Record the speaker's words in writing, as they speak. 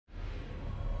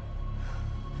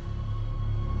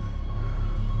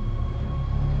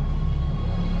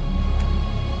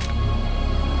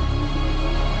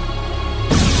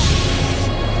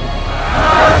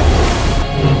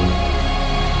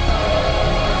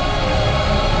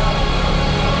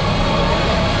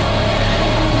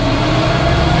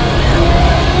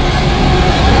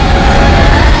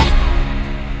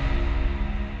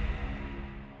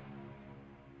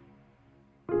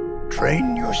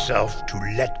yourself to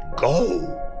let go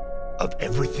of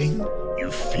everything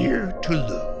you fear to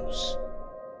lose.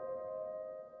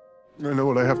 I know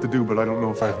what I have to do, but I don't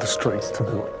know if I have the strength to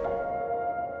do it.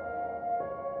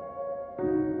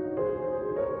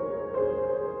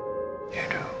 You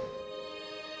do.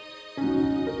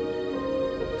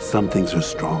 Some things are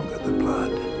stronger than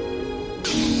blood.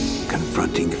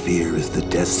 Confronting fear is the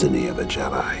destiny of a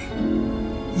Jedi.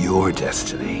 Your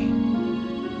destiny.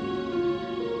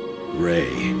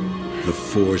 Rey, the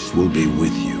Force will be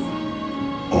with you.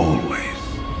 Always.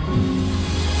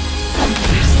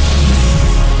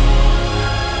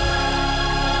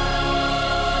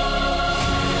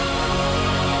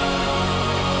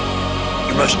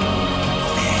 You must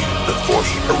feel the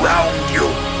Force around you.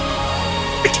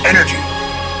 Its energy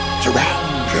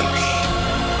surrounds us.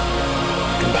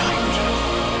 Combines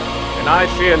us. And I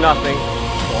fear nothing,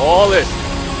 for all this,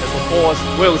 as the Force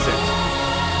wills it.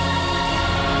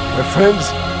 My friends,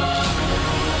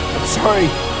 I'm sorry.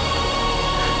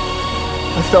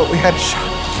 I felt we had a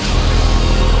shot.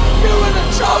 You are the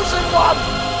chosen one!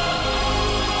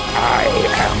 I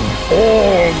am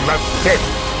all the Sith!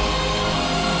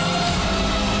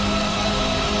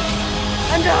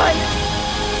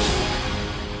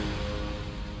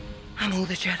 I'm all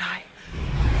the Jedi.